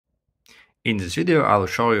In this video, I'll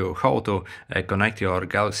show you how to connect your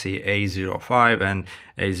Galaxy A05 and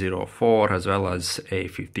A04 as well as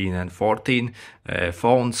A15 and 14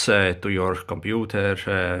 phones to your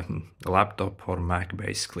computer, laptop or Mac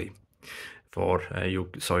basically.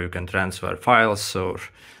 So you can transfer files or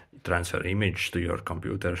transfer image to your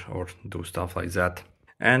computer or do stuff like that.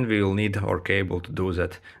 And we will need our cable to do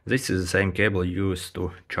that. This is the same cable used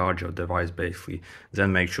to charge your device basically.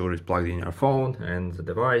 Then make sure it's plugged in your phone and the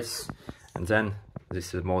device. And then this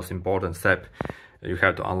is the most important step. You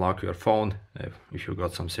have to unlock your phone if you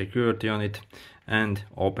got some security on it and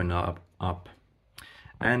open up.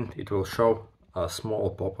 And it will show a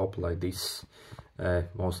small pop-up like this,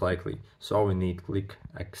 most likely. So we need click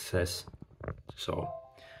access.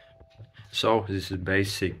 So this is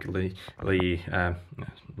basically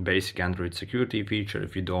basic Android security feature.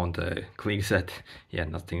 If you don't click that, yeah,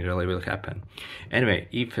 nothing really will happen. Anyway,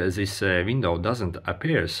 if this window doesn't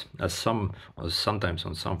appear, as sometimes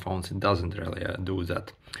on some phones it doesn't really do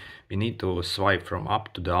that, we need to swipe from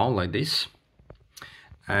up to down like this,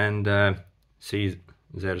 and see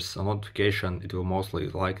there's a notification. It will mostly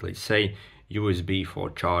likely say USB for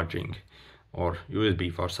charging or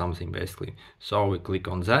USB for something basically. So we click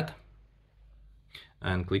on that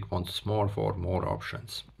and click once more for more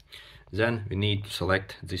options. Then we need to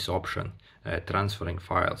select this option, transferring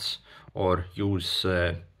files, or use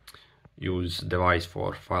device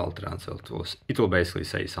for file transfer tools. It will basically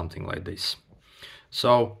say something like this.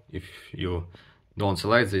 So if you don't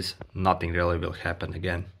select this, nothing really will happen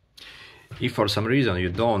again. If for some reason you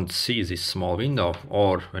don't see this small window,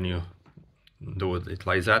 or when you do it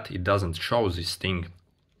like that, it doesn't show this thing,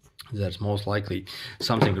 there's most likely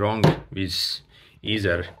something wrong with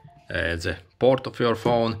either the port of your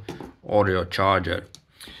phone or your charger.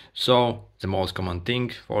 So the most common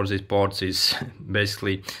thing for these ports is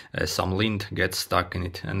basically some lint gets stuck in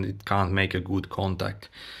it and it can't make a good contact.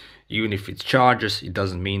 Even if it charges, it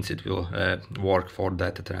doesn't mean it will work for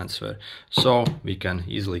data transfer. So we can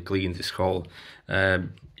easily clean this hole.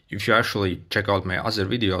 If you actually check out my other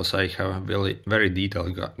videos, I have a very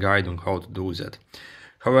detailed guide on how to do that.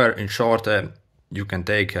 However, in short, you can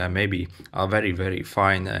take maybe a very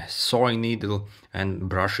fine sewing needle and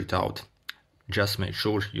brush it out. Just make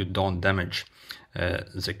sure you don't damage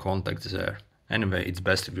the contacts there. Anyway, it's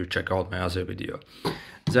best if you check out my other video.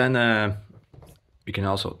 Then we can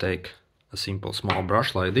also take a simple small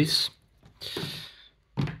brush like this.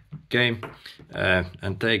 Okay,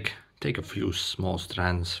 and take a few small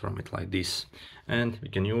strands from it like this, and we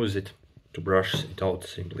can use it to brush it out.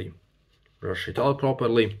 Simply brush it out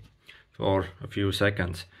properly for a few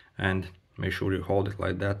seconds and make sure you hold it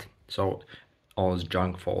like that so all this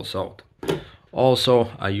junk falls out.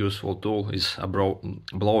 Also, a useful tool is a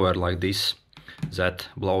blower like this that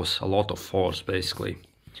blows a lot of force basically,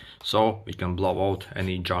 so we can blow out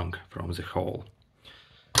any junk from the hole.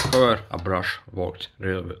 However, a brush worked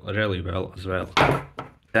really well as well.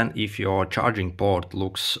 Then if your charging port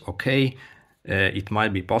looks okay, it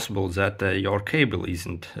might be possible that your cable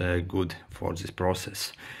isn't good for this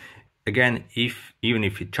process. Again, even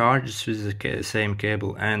if it charges with the same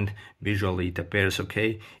cable and visually it appears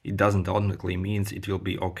okay, it doesn't automatically mean it will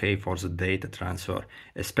be okay for the data transfer,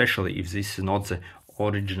 especially if this is not the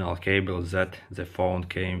original cable that the phone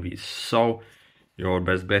came with. So your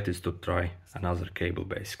best bet is to try another cable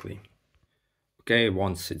basically. Okay,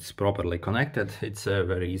 once it's properly connected, it's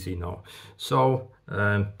very easy now. So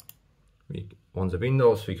on the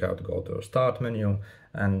Windows, we have to go to our Start menu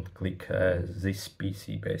and click this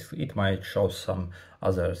PC basically. It might show some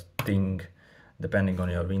other thing depending on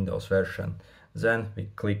your Windows version. Then we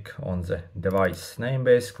click on the device name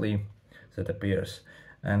basically that appears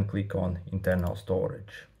and click on internal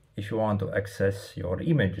storage. If you want to access your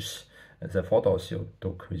images, the photos you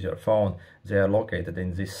took with your phone, they are located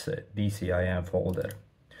in this DCIM folder.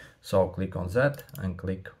 So click on that and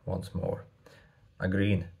click once more. A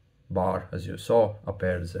green bar, as you saw,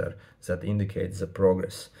 appears there that indicates the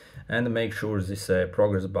progress, and make sure this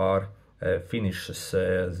progress bar finishes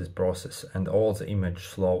this process and all the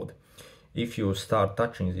images load. If you start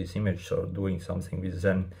touching this image or doing something with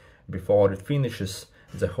them before it finishes,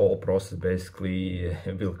 the whole process basically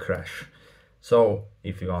will crash. So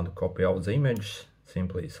if you want to copy out the image,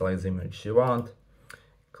 simply select the image you want,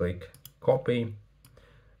 click copy.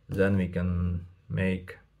 Then we can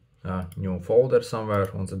make a new folder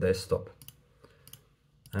somewhere on the desktop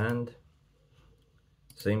and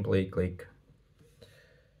simply click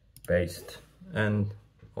paste, and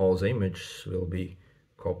all the images will be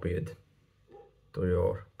copied to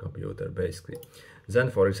your computer basically.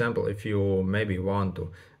 Then for example, if you maybe want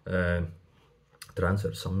to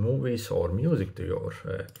transfer some movies or music to your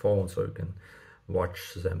phone, so you can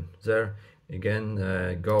watch them there.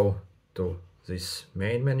 Again, go to this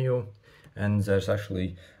main menu, and there's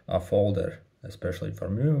actually a folder especially for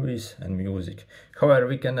movies and music. However,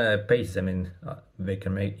 we can paste them in, we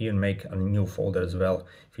can even make a new folder as well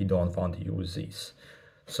if you don't want to use these.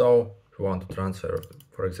 So if you want to transfer,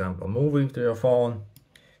 for example, movie to your phone,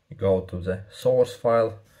 you go to the source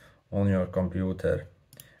file on your computer,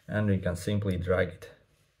 and we can simply drag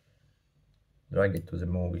it to the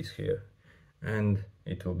movies here, and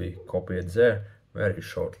it will be copied there very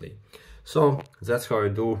shortly. So that's how you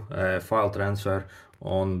do file transfer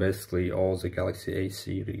on basically all the Galaxy A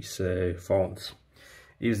series phones.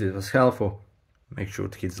 If this was helpful, make sure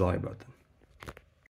to hit the like button.